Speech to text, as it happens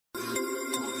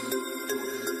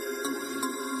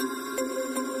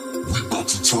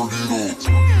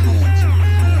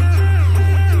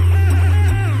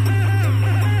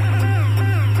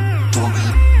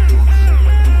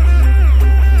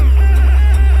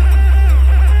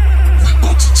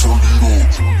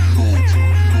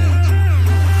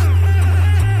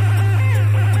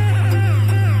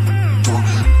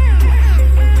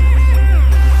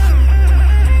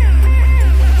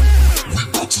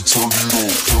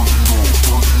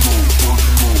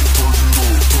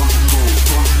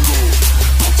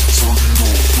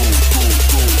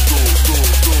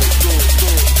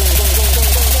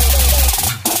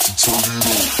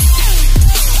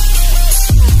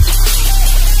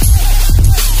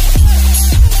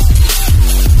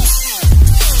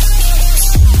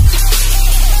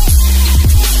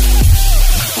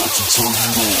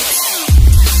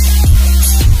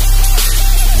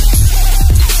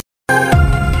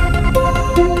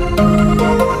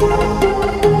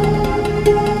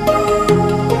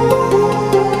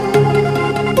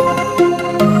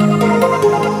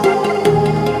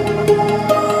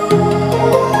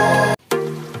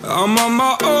I'm on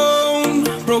my own,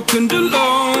 broken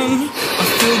alone. I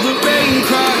feel the rain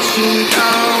crashing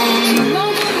down.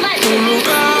 All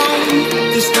around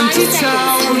this empty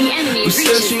town, we're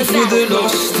searching for the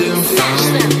lost and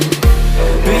found.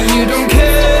 But you don't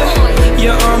care,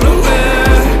 you're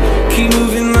unaware. Keep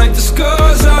moving like the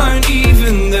scars aren't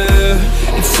even there.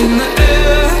 It's in the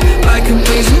air, like a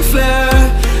blazing flare.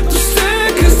 Don't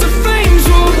stare, cause the flames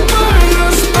will burn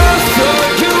us. I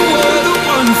thought you were the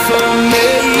one for me.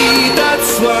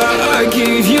 That's why I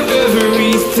gave you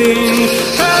everything.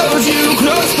 Held you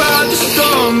close by the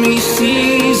stormy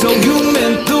seas. Oh, you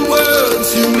meant the world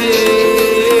to me.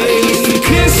 I used to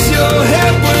kiss your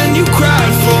head when you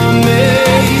cried for me.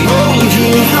 Hold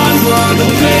your hand while the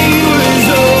pain was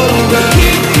over.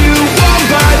 Keep you warm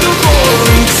by the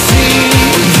roaring sea.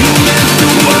 You meant the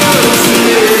world to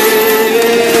me.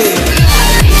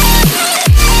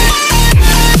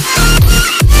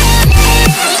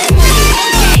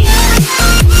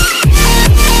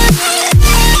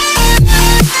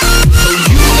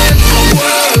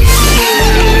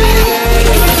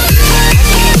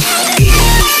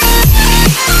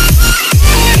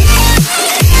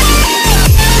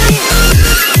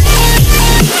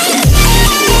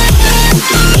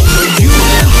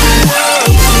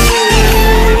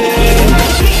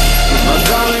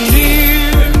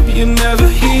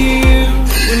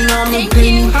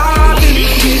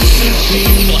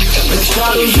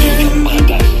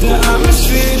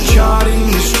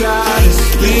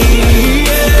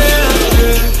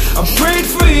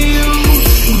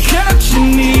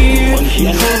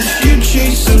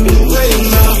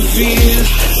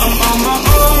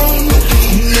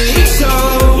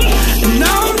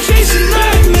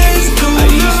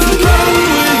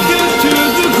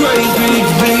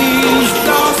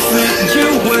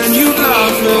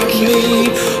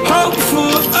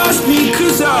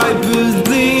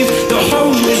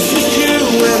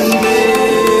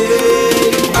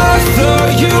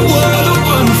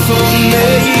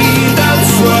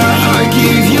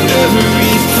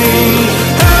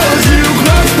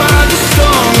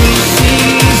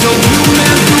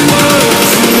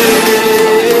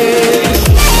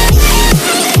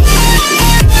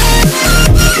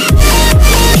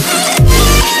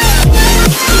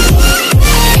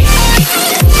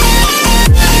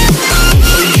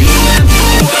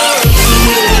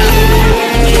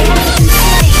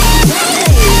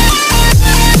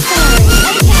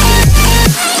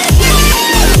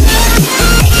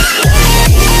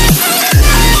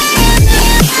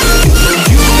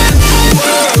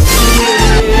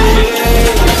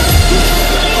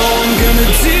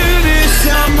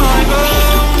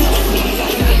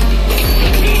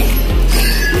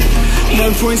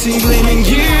 Pointing, blaming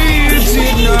you, you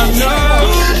did not know.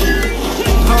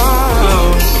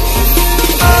 Oh,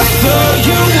 I thought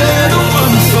you were the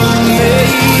one for me.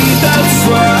 That's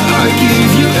why I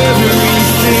gave you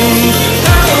everything.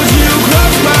 Held you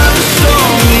close by the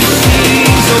stormy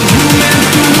seas. Oh, you meant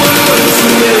the world to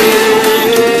me.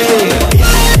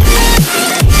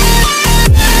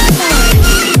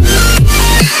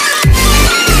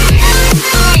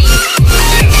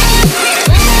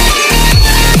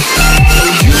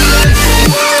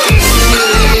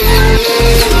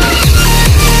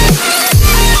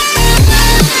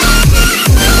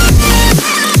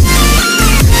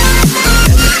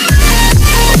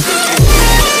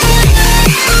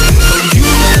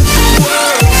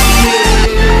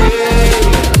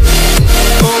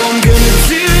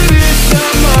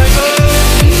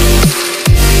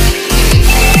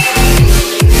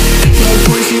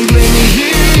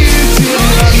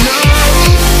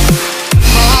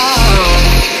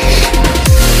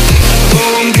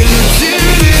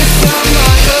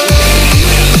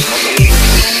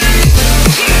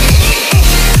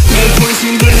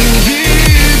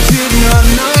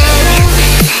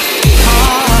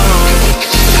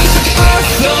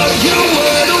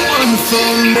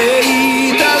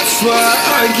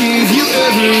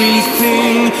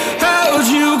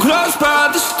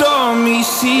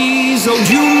 seas. Oh,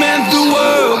 you meant the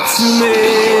world to me.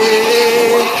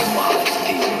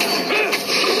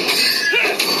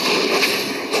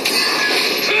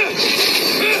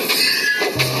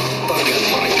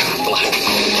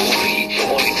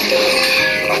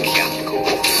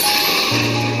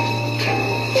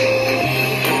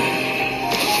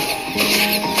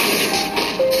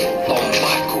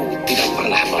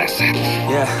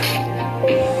 Yeah,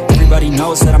 everybody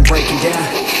knows that I'm breaking down.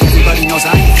 Everybody knows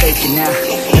I ain't faking now.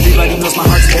 Everybody knows my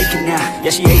heart's vacant now.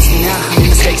 Yeah, she hates me now, I made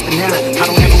mistakes but now I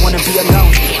don't ever wanna be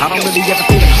alone. I don't really ever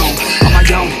feel at home. On my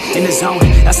own, in the zone,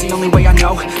 that's the only way I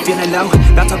know. Feeling low,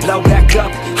 about to blow back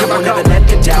up. I won't ever let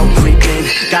the doubt creep in.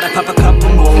 Gotta pop a couple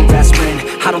more aspirin.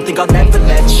 I don't think I'll ever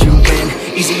let you in.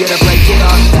 Easier to break it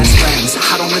off best friends.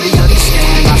 I don't really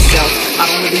understand myself. I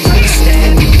don't really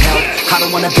understand, need help. I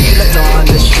don't wanna be left on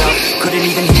the shelf. Couldn't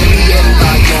even hear me if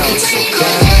I yelled. It's so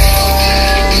cold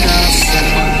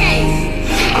outside,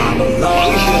 I'm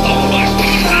alone,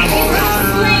 I'm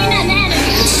alright.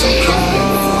 It's so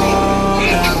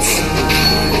cold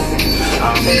outside,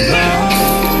 I'm alone.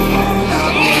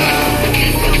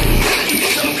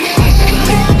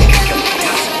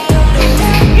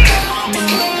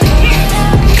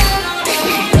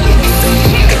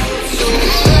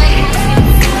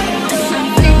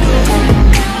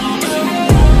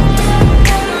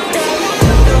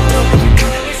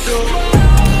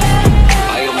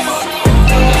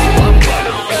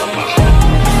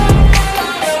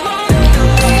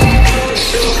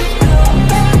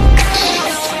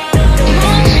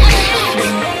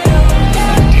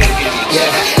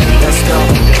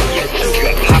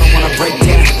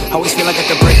 Always feel like I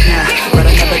could break now, but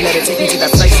I never let it take me to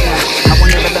that place now. I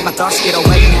won't ever let my thoughts get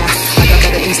away now. I got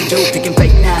better things to do, picking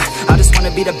fate now. I just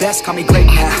wanna be the best, call me great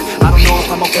now. I don't know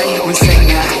if I'm okay or insane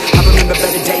now. I remember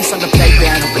better days on the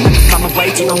playground, hoping I can find my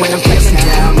way even when I'm feeling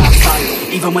down. I fight,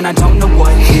 even when I don't know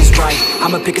what is right.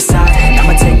 I'ma pick a side,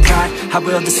 I'ma take pride. I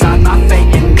will decide my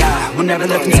fate and die. Will never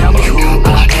let them tell me who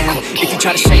I am. If you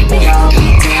try to shake me, I'll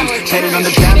be damned. Planted on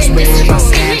the ground is where I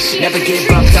stand. Never give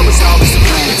up, that was always the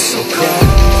plan. It's so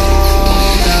cold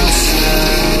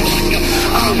outside,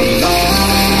 I'm alone,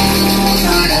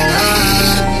 I'm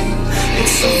alright.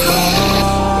 It's so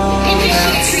cold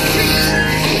outside,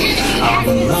 I'm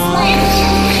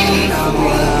alone, I'm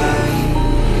alright.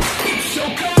 It's so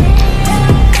cold.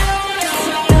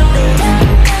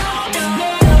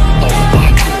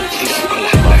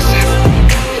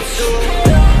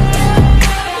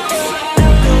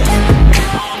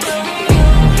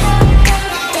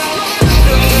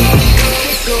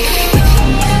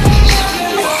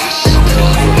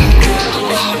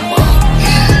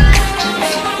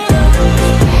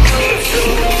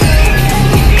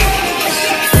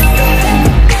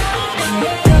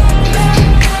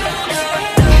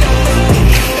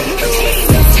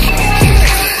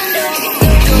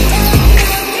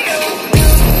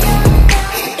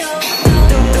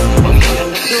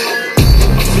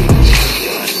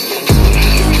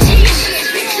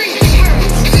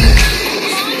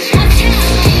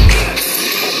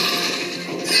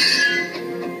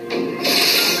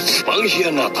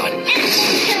 Pengkhianatan.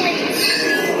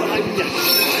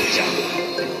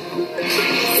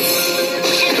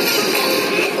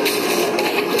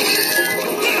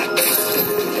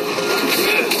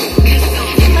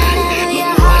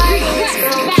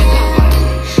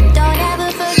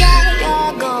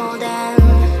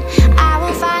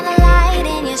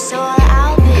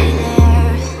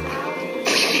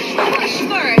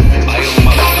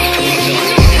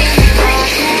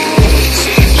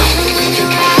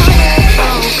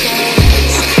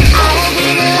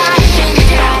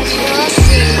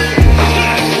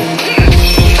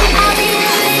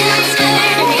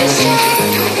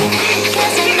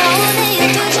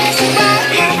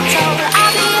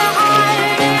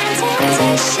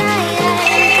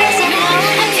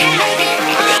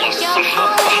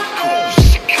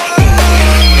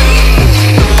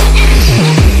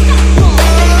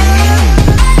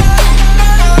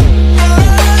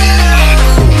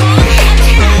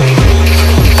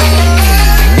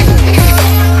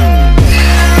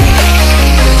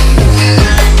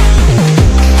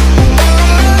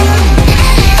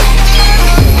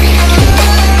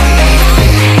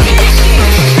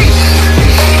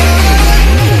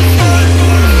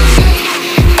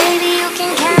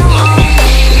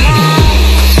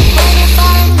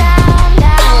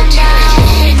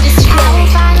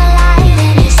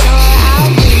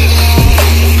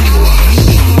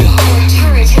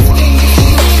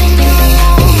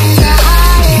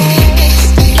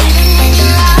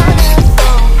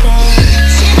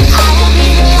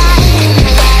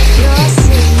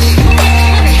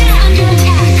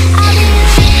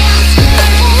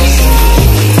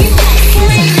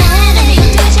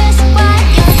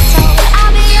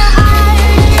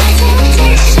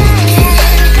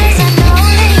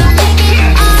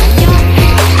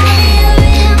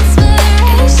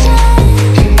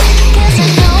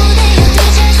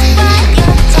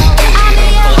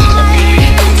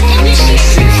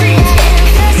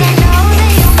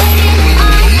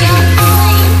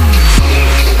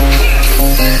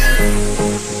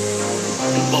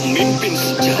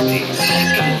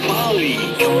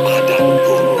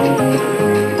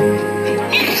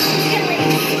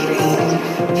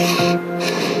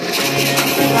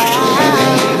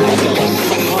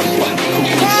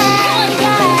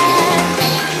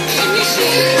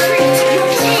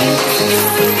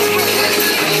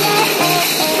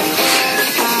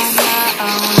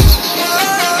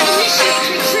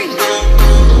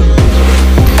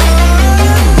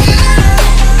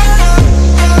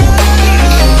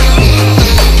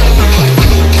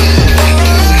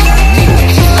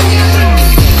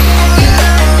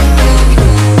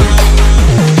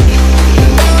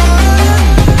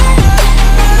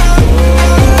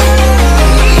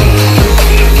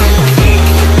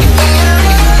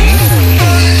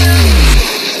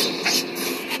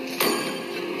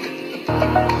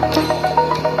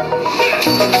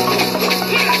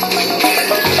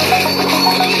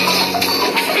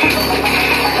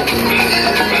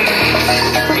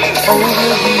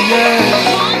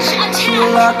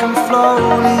 I'm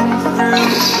floating through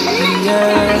the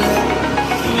air.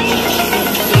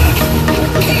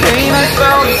 The pain I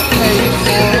felt is paid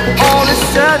for, all is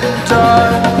said and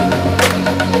done.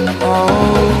 Oh,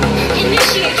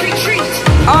 Initiate retreat.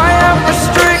 I am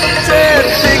restricted,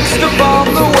 fixed above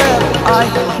the web. I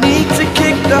need to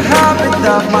kick the habit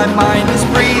that my mind is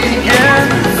breathing in.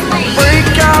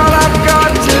 Break out, I've got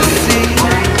to see.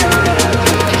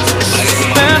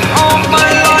 Spent all my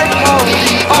life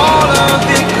holding all of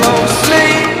it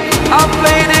closely. I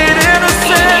played it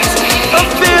innocent, a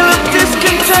feel of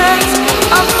discontent.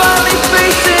 I'm finally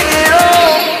facing it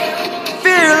all,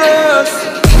 fearless.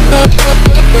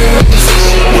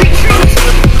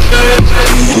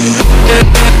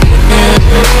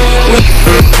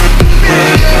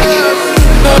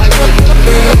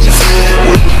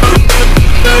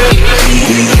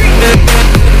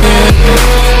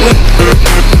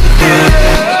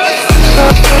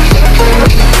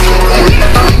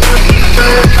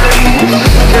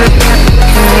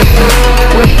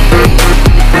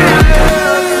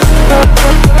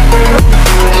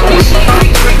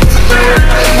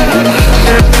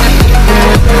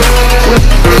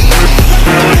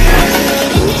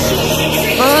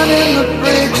 Burning the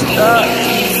bridge that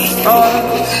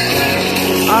us.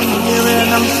 I'm here and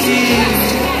I'm seeing.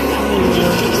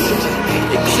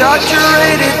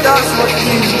 Exaggerated, that's what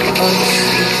you see.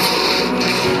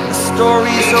 The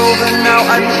story's over now,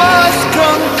 I must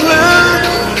conclude.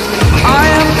 I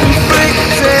am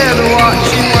conflicted,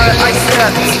 watching where I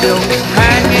stand still,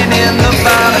 hanging in the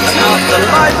balance. Not the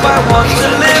life I want to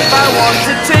live, I want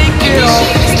to take it all.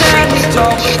 Standing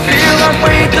tall, feel I've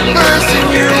weighed the person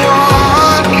you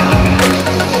are.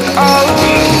 Oh,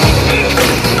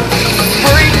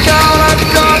 break out, I've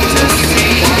got to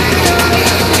see.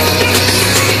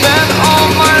 Spent all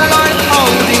my life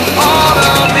holding all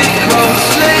of it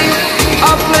closely.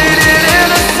 I played it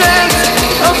innocent,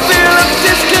 a feel of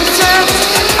discontent.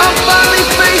 I'm finally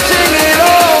facing it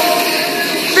all,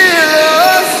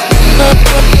 fearless.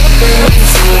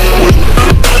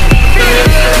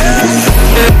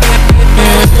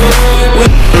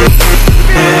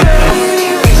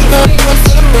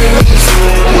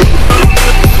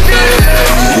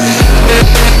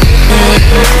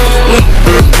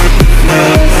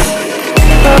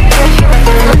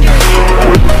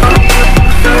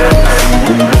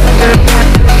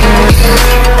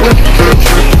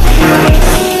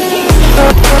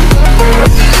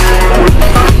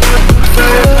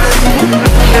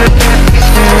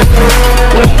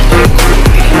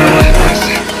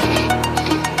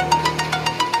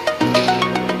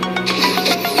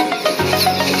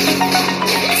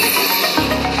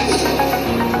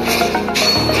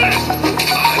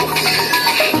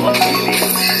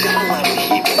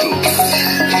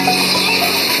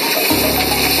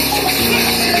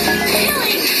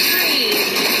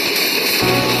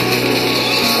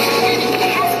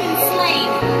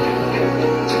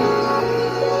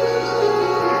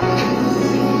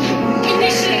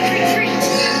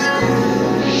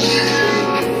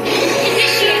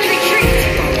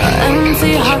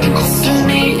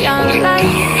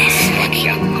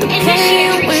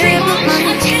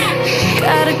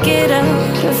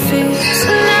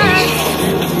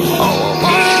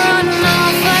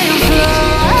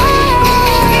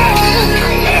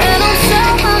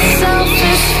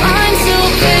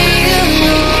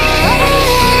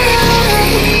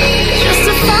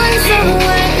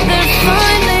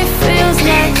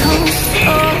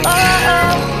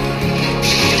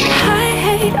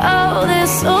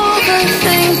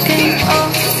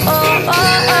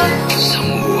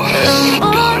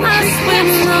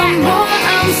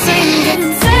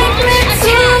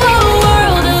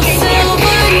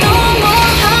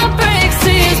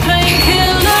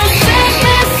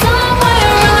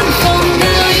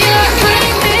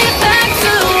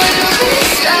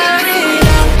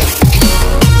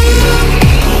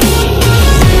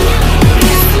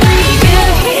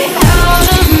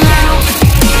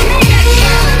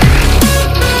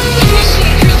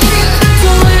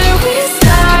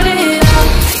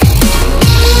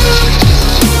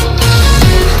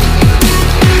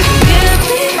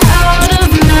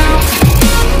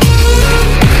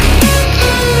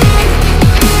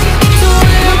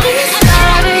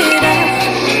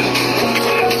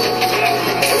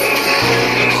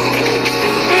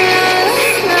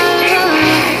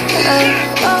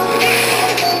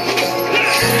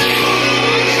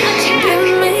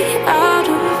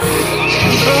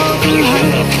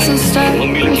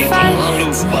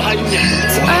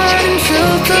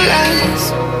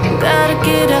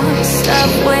 stop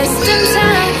wasting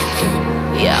time.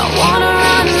 Yeah, I wanna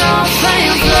run off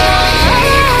and fly.